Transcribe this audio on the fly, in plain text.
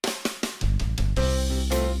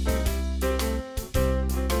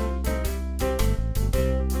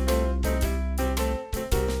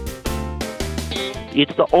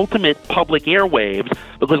It's the ultimate public airwaves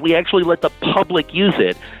because we actually let the public use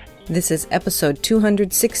it. This is episode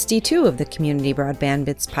 262 of the Community Broadband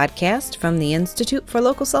Bits podcast from the Institute for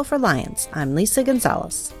Local Self-Reliance. I'm Lisa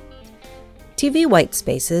Gonzalez. TV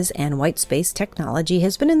whitespaces and whitespace technology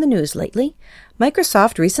has been in the news lately.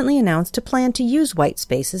 Microsoft recently announced a plan to use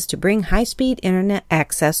whitespaces to bring high-speed internet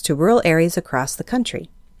access to rural areas across the country.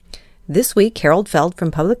 This week, Harold Feld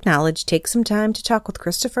from Public Knowledge takes some time to talk with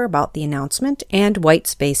Christopher about the announcement and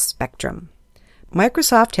whitespace spectrum.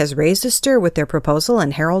 Microsoft has raised a stir with their proposal,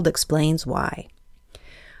 and Harold explains why.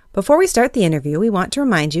 Before we start the interview, we want to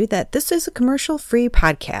remind you that this is a commercial-free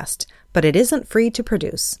podcast, but it isn't free to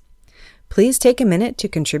produce. Please take a minute to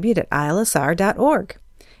contribute at ilsr.org.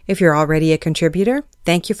 If you're already a contributor,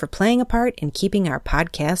 thank you for playing a part in keeping our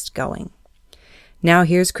podcast going. Now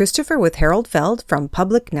here's Christopher with Harold Feld from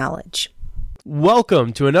Public Knowledge.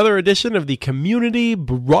 Welcome to another edition of the Community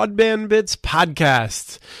Broadband Bits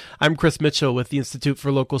podcast. I'm Chris Mitchell with the Institute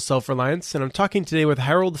for Local Self-Reliance, and I'm talking today with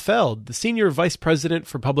Harold Feld, the Senior Vice President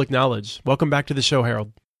for Public Knowledge. Welcome back to the show,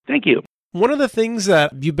 Harold. Thank you. One of the things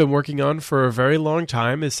that you've been working on for a very long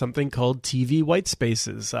time is something called TV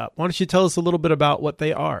whitespaces. Why don't you tell us a little bit about what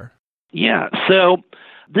they are? Yeah, so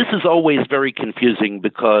this is always very confusing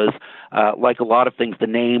because, like a lot of things, the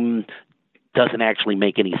name doesn't actually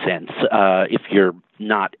make any sense if you're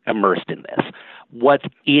not immersed in this. What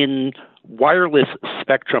in wireless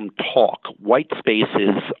spectrum talk,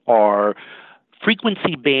 whitespaces are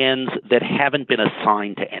frequency bands that haven't been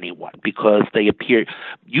assigned to anyone because they appear,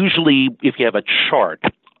 usually if you have a chart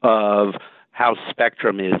of how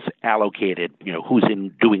spectrum is allocated, who's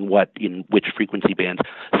in doing what in which frequency bands,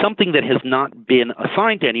 something that has not been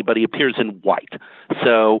assigned to anybody appears in white.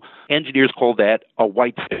 So engineers call that a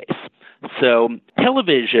white space. So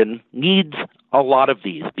television needs a lot of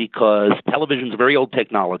these because television is a very old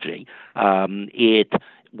technology. It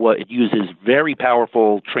uses very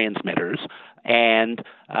powerful transmitters. And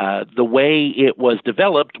the way it was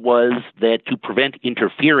developed was that to prevent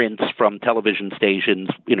interference from television stations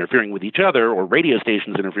interfering with each other or radio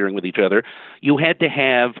stations interfering with each other, you had to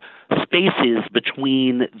have spaces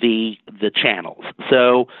between the channels.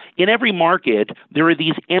 So in every market, there are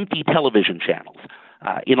these empty television channels.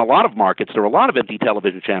 In a lot of markets, there are a lot of empty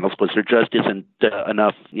television channels because there just isn't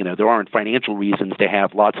enough, there aren't financial reasons to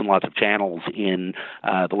have lots and lots of channels in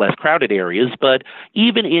the less crowded areas. But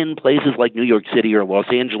even in places like New York City or Los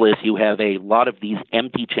Angeles, you have a lot of these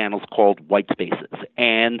empty channels called white spaces.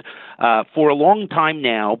 And for a long time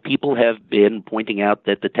now, people have been pointing out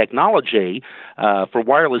that the technology for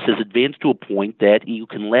wireless has advanced to a point that you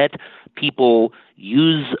can let people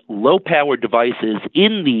use low-power devices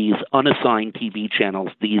in these unassigned TV channels,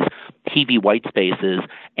 these TV white spaces,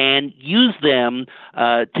 and use them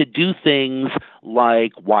to do things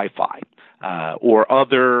like Wi-Fi or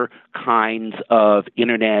other kinds of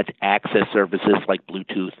Internet access services like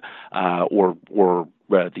Bluetooth or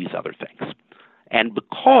these other things. And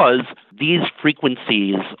because these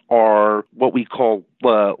frequencies are what we call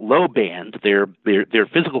low band, their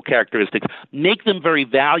physical characteristics make them very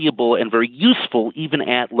valuable and very useful even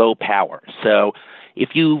at low power. So if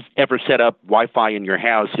you've ever set up Wi-Fi in your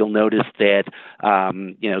house, you'll notice that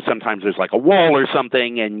sometimes there's like a wall or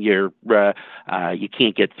something, and you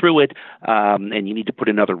can't get through it, and you need to put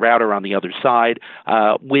another router on the other side.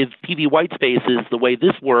 With TV whitespaces, the way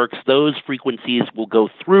this works, those frequencies will go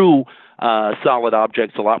through solid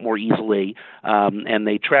objects a lot more easily, and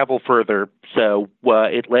they travel further. So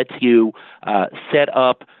it lets you set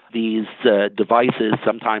up these devices.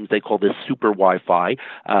 Sometimes they call this super Wi-Fi,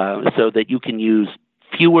 so that you can use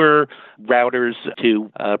fewer routers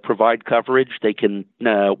to provide coverage. They can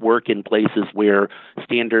work in places where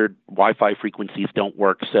standard Wi-Fi frequencies don't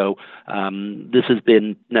work. So this has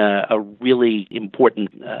been a really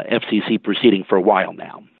important FCC proceeding for a while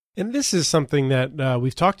now. And this is something that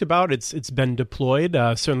we've talked about. It's been deployed.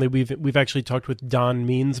 Certainly, we've actually talked with Don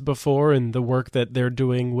Means before and the work that they're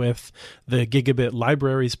doing with the Gigabit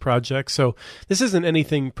Libraries project. So this isn't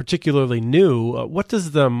anything particularly new. What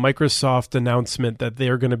does the Microsoft announcement that they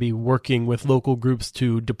are going to be working with local groups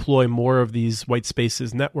to deploy more of these white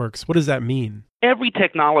spaces networks, what does that mean? Every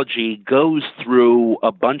technology goes through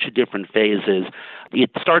a bunch of different phases. It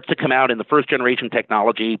starts to come out in the first generation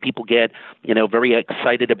technology. People get, very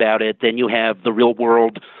excited about it. Then you have the real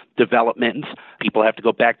world developments. People have to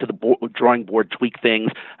go back to the drawing board, tweak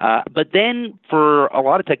things. But then for a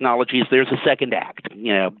lot of technologies, there's a second act,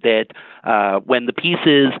 that when the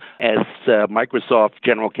pieces, as Microsoft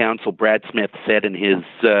General Counsel Brad Smith said in his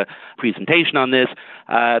presentation on this,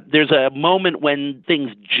 there's a moment when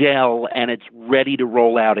things gel and it's ready to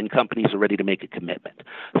roll out and companies are ready to make a commitment.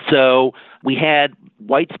 So we had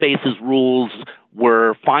white spaces rules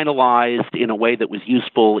were finalized in a way that was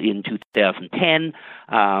useful in 2010.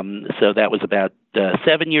 So that was about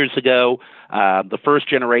 7 years ago. The first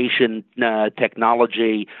generation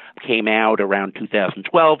technology came out around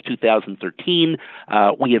 2012, 2013.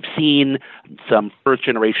 We have seen some first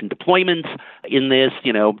generation deployments in this,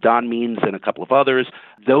 Don Means and a couple of others.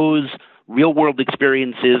 Those real world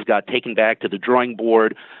experiences got taken back to the drawing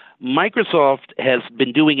board. Microsoft has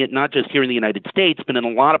been doing it not just here in the United States, but in a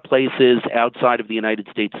lot of places outside of the United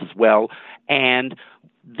States as well. And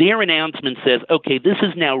their announcement says, okay, this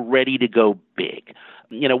is now ready to go big.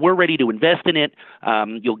 We're ready to invest in it.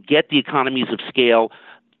 You'll get the economies of scale.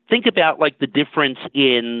 Think about like the difference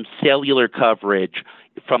in cellular coverage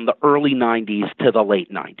from the early 90s to the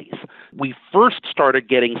late 90s. We first started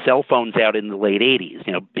getting cell phones out in the late 80s,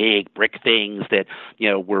 big brick things that,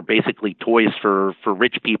 were basically toys for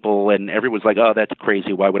rich people, and everyone's like, oh, that's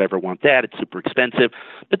crazy. Why would I ever want that? It's super expensive.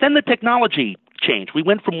 But then the technology changed. We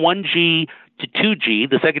went from 1G to 2G,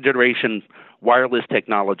 the second generation wireless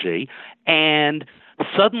technology, and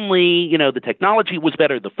suddenly, the technology was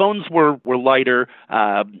better, the phones were lighter,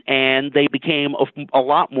 and they became a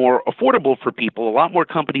lot more affordable for people. A lot more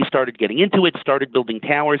companies started getting into it, started building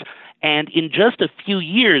towers, and in just a few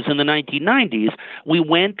years in the 1990s, we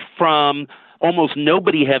went from almost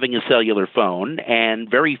nobody having a cellular phone and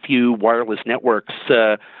very few wireless networks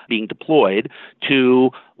being deployed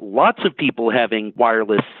to lots of people having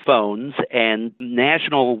wireless phones and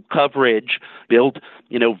national coverage built,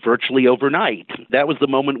 virtually overnight. That was the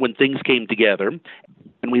moment when things came together.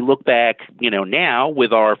 And we look back, now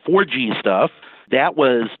with our 4G stuff, that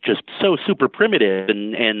was just so super primitive,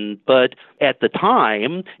 but at the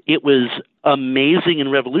time, it was amazing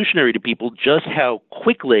and revolutionary to people just how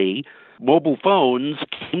quickly mobile phones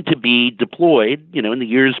came to be deployed, in the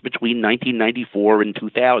years between 1994 and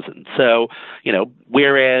 2000. So,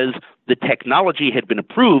 whereas the technology had been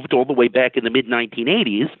approved all the way back in the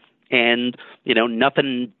mid-1980s, and,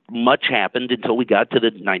 nothing much happened until we got to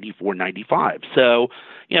the 94, 95. So,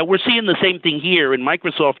 we're seeing the same thing here, and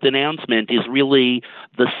Microsoft's announcement is really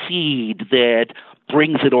the seed that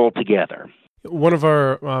brings it all together. One of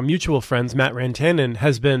our mutual friends, Matt Rantanen,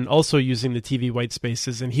 has been also using the TV white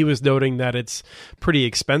spaces, and he was noting that it's pretty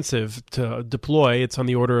expensive to deploy. It's on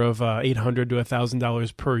the order of $800 to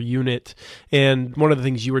 $1,000 per unit. And one of the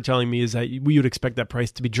things you were telling me is that we would expect that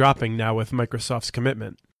price to be dropping now with Microsoft's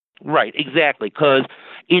commitment. Right, exactly, because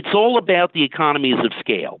it's all about the economies of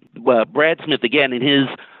scale. Brad Smith, again, in his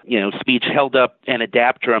speech, held up an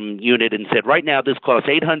Adaptrum unit and said, right now this costs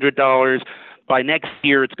 $800. By next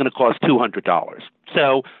year, it's going to cost $200.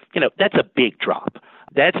 So, that's a big drop.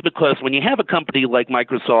 That's because when you have a company like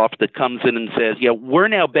Microsoft that comes in and says, we're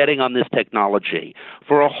now betting on this technology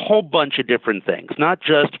for a whole bunch of different things, not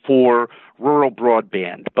just for rural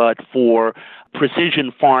broadband, but for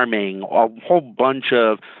precision farming, a whole bunch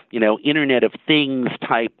of, Internet of Things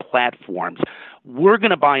type platforms. We're going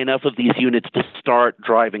to buy enough of these units to start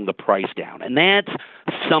driving the price down. And that's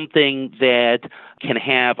something that can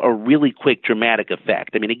have a really quick, dramatic effect.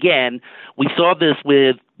 I mean, again, we saw this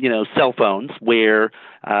with, cell phones where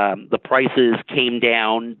the prices came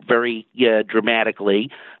down very dramatically.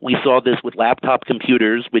 We saw this with laptop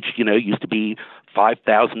computers, which, used to be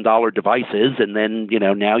 $5,000 devices, and then,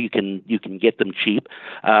 now you can get them cheap.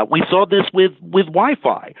 We saw this with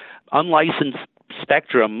Wi-Fi. Unlicensed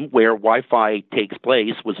spectrum where Wi-Fi takes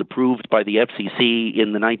place was approved by the FCC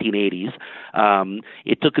in the 1980s.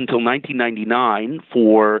 It took until 1999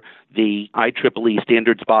 for the IEEE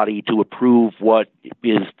standards body to approve what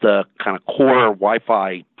is the kind of core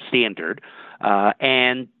Wi-Fi standard.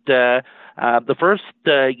 And the first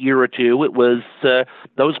year or two, it was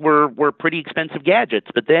those were pretty expensive gadgets.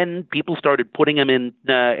 But then people started putting them in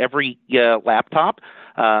every laptop,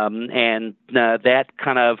 and that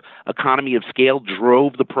kind of economy of scale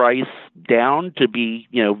drove the price down to be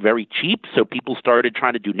very cheap. So people started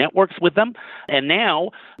trying to do networks with them, and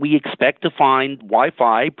now we expect to find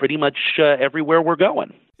Wi-Fi pretty much everywhere we're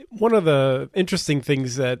going. One of the interesting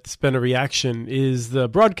things that's been a reaction is the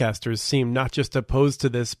broadcasters seem not just opposed to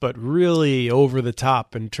this, but really over the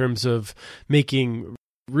top in terms of making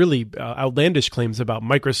really outlandish claims about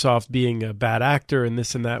Microsoft being a bad actor and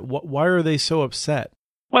this and that. Why are they so upset?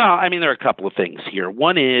 Well, I mean, there are a couple of things here.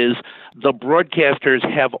 One is the broadcasters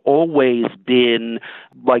have always been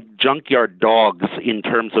like junkyard dogs in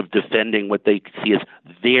terms of defending what they see as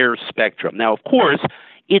their spectrum. Now, of course,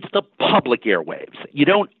 it's the public airwaves. You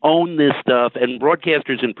don't own this stuff, and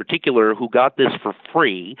broadcasters in particular who got this for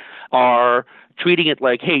free are treating it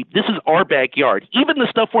like, hey, this is our backyard. Even the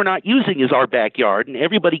stuff we're not using is our backyard, and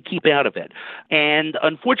everybody keep out of it. And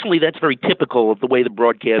unfortunately, that's very typical of the way the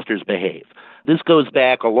broadcasters behave. This goes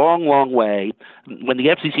back a long, long way. When the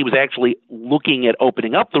FCC was actually looking at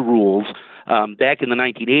opening up the rules back in the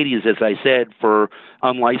 1980s, as I said, for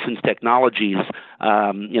unlicensed technologies,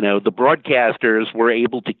 the broadcasters were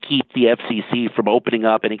able to keep the FCC from opening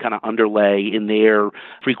up any kind of underlay in their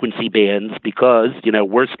frequency bands because,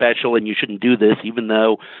 we're special and you shouldn't do this, even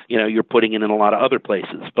though, you're putting it in a lot of other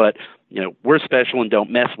places. But, we're special and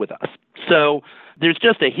don't mess with us. So there's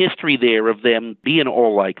just a history there of them being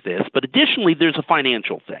all like this. But additionally, there's a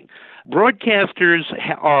financial thing. Broadcasters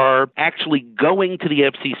are actually going to the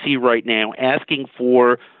FCC right now asking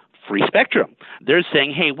for free spectrum. They're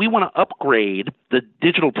saying, hey, we want to upgrade the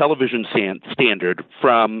digital television standard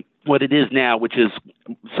from what it is now, which is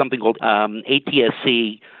something called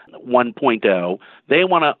ATSC 1.0. They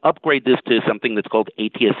want to upgrade this to something that's called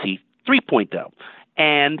ATSC 3.0.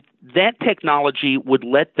 And that technology would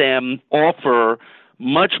let them offer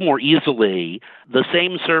much more easily the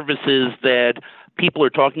same services that people are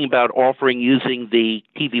talking about offering using the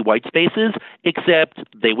TV white spaces, except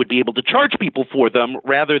they would be able to charge people for them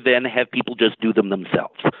rather than have people just do them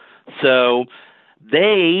themselves. So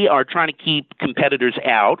they are trying to keep competitors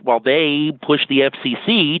out while they push the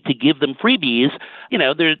FCC to give them freebies.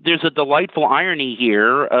 There's a delightful irony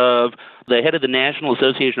here of the head of the National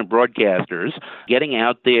Association of Broadcasters getting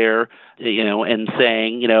out there, and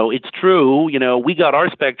saying, it's true, we got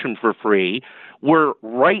our spectrum for free. We're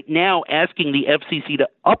right now asking the FCC to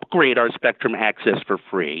upgrade our spectrum access for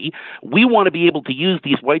free. We want to be able to use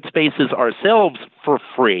these white spaces ourselves for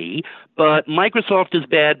free, but Microsoft is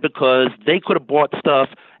bad because they could have bought stuff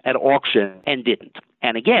at auction and didn't.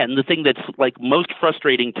 And again, the thing that's like most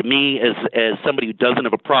frustrating to me as somebody who doesn't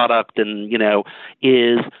have a product and,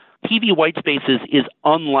 is TV white spaces is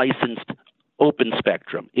unlicensed open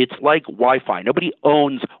spectrum. It's like Wi-Fi. Nobody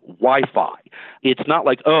owns Wi-Fi. It's not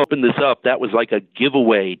like, open this up. That was like a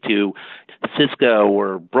giveaway to Cisco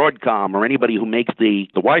or Broadcom or anybody who makes the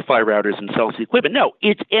Wi-Fi routers and sells the equipment. No,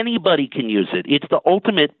 it's anybody can use it. It's the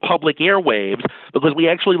ultimate public airwaves because we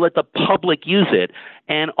actually let the public use it.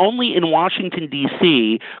 And only in Washington,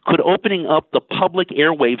 D.C. could opening up the public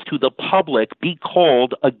airwaves to the public be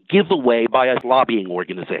called a giveaway by a lobbying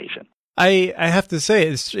organization. I have to say,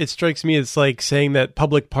 it strikes me as like saying that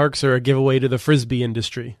public parks are a giveaway to the Frisbee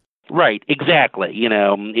industry. Right, exactly. In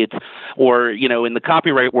the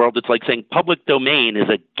copyright world, it's like saying public domain is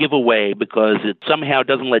a giveaway because it somehow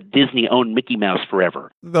doesn't let Disney own Mickey Mouse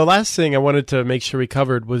forever. The last thing I wanted to make sure we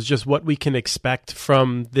covered was just what we can expect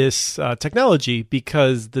from this technology,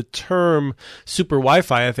 because the term super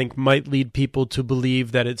Wi-Fi, I think, might lead people to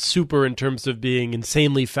believe that it's super in terms of being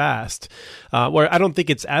insanely fast, where I don't think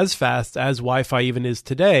it's as fast as Wi-Fi even is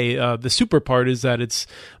today. The super part is that it's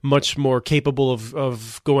much more capable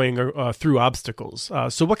of going through obstacles.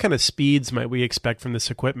 So what kind of speeds might we expect from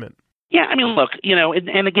this equipment? Yeah, I mean, look,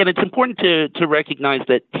 and again, it's important to recognize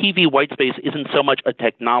that TV whitespace isn't so much a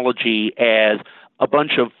technology as a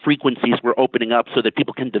bunch of frequencies we're opening up so that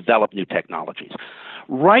people can develop new technologies.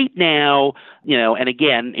 Right now, and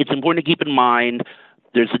again, it's important to keep in mind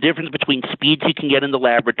there's a difference between speeds you can get in the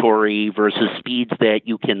laboratory versus speeds that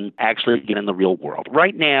you can actually get in the real world.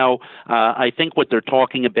 Right now, I think what they're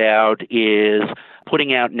talking about is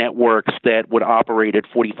putting out networks that would operate at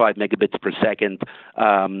 45 megabits per second,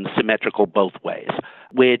 symmetrical both ways,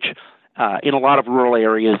 which in a lot of rural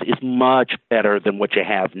areas is much better than what you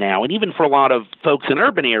have now. And even for a lot of folks in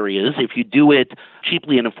urban areas, if you do it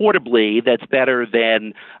cheaply and affordably, that's better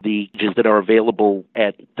than the packages that are available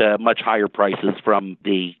at much higher prices from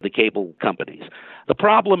the cable companies. The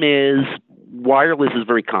problem is wireless is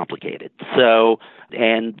very complicated.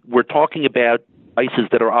 And we're talking about devices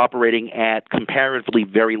that are operating at comparatively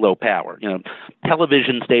very low power.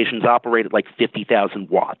 Television stations operate at like 50,000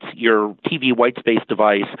 watts. Your TV whitespace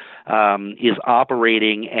device is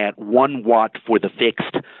operating at 1 watt for the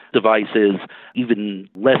fixed devices, even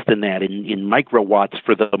less than that in microwatts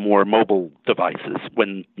for the more mobile devices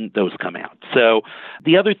when those come out. So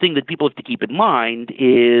the other thing that people have to keep in mind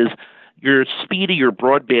is your speed of your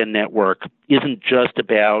broadband network isn't just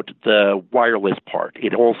about the wireless part.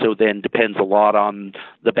 It also then depends a lot on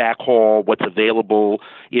the backhaul, what's available.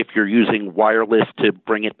 If you're using wireless to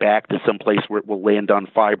bring it back to some place where it will land on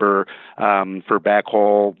fiber for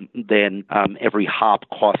backhaul, then every hop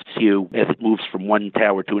costs you, as it moves from one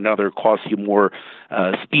tower to another, costs you more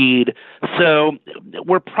speed. So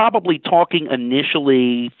we're probably talking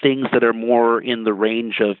initially things that are more in the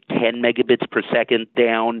range of 10 megabits per second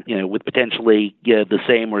down, with potentially the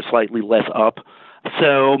same or slightly less up.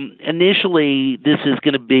 So initially, this is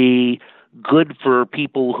going to be good for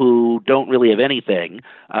people who don't really have anything,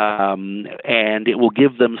 and it will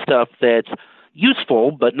give them stuff that's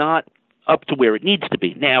useful but not up to where it needs to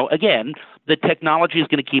be. Now, again, the technology is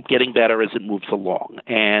going to keep getting better as it moves along.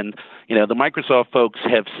 And, the Microsoft folks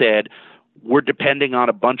have said, we're depending on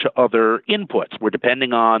a bunch of other inputs. We're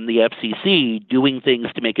depending on the FCC doing things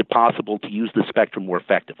to make it possible to use the spectrum more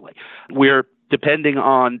effectively. We're depending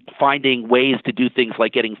on finding ways to do things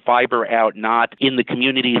like getting fiber out, not in the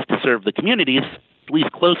communities to serve the communities, at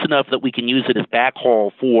least close enough that we can use it as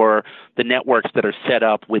backhaul for the networks that are set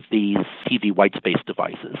up with these TV whitespace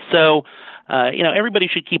devices. So, everybody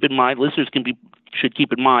should keep in mind, listeners should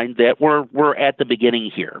keep in mind that we're at the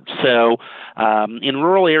beginning here. So in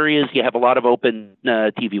rural areas, you have a lot of open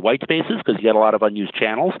TV white spaces because you got a lot of unused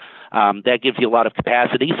channels. That gives you a lot of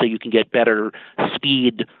capacity so you can get better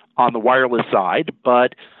speed on the wireless side,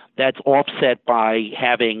 but that's offset by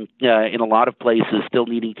having, in a lot of places, still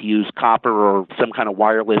needing to use copper or some kind of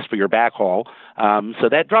wireless for your backhaul. So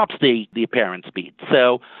that drops the apparent speed.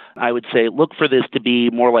 So I would say look for this to be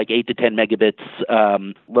more like 8 to 10 megabits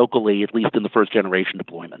locally, at least in the first generation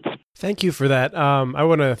deployments. Thank you for that. I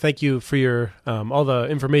want to thank you for your all the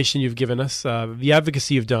information you've given us, the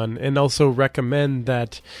advocacy you've done, and also recommend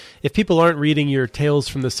that if people aren't reading your Tales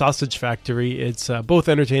from the Sausage Factory, it's both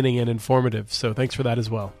entertaining and informative. So thanks for that as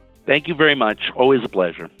well. Thank you very much. Always a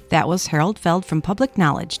pleasure. That was Harold Feld from Public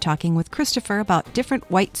Knowledge talking with Christopher about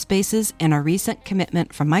different white spaces and a recent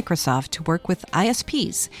commitment from Microsoft to work with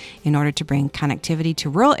ISPs in order to bring connectivity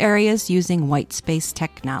to rural areas using white space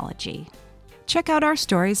technology. Check out our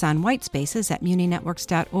stories on white spaces at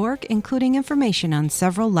muninetworks.org, including information on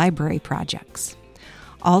several library projects.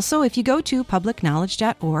 Also, if you go to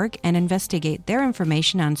publicknowledge.org and investigate their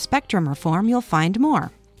information on spectrum reform, you'll find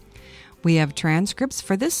more. We have transcripts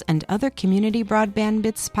for this and other Community Broadband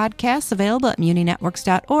Bits podcasts available at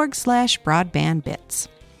muninetworks.org/broadbandbits.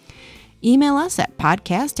 Email us at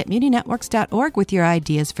podcast@muninetworks.org with your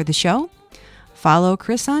ideas for the show. Follow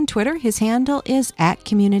Chris on Twitter. His handle is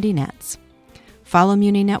 @CommunityNets. Follow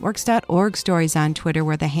muninetworks.org stories on Twitter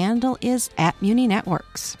where the handle is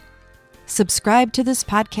 @muninetworks. Subscribe to this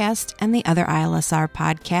podcast and the other ILSR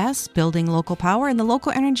podcasts, Building Local Power and the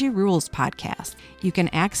Local Energy Rules podcast. You can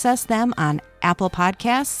access them on Apple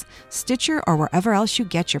Podcasts, Stitcher, or wherever else you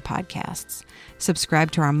get your podcasts.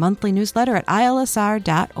 Subscribe to our monthly newsletter at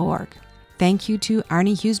ilsr.org. Thank you to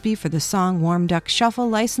Arnie Huseby for the song Warm Duck Shuffle,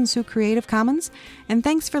 licensed through Creative Commons. And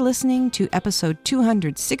thanks for listening to episode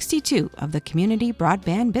 262 of the Community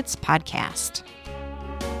Broadband Bits podcast.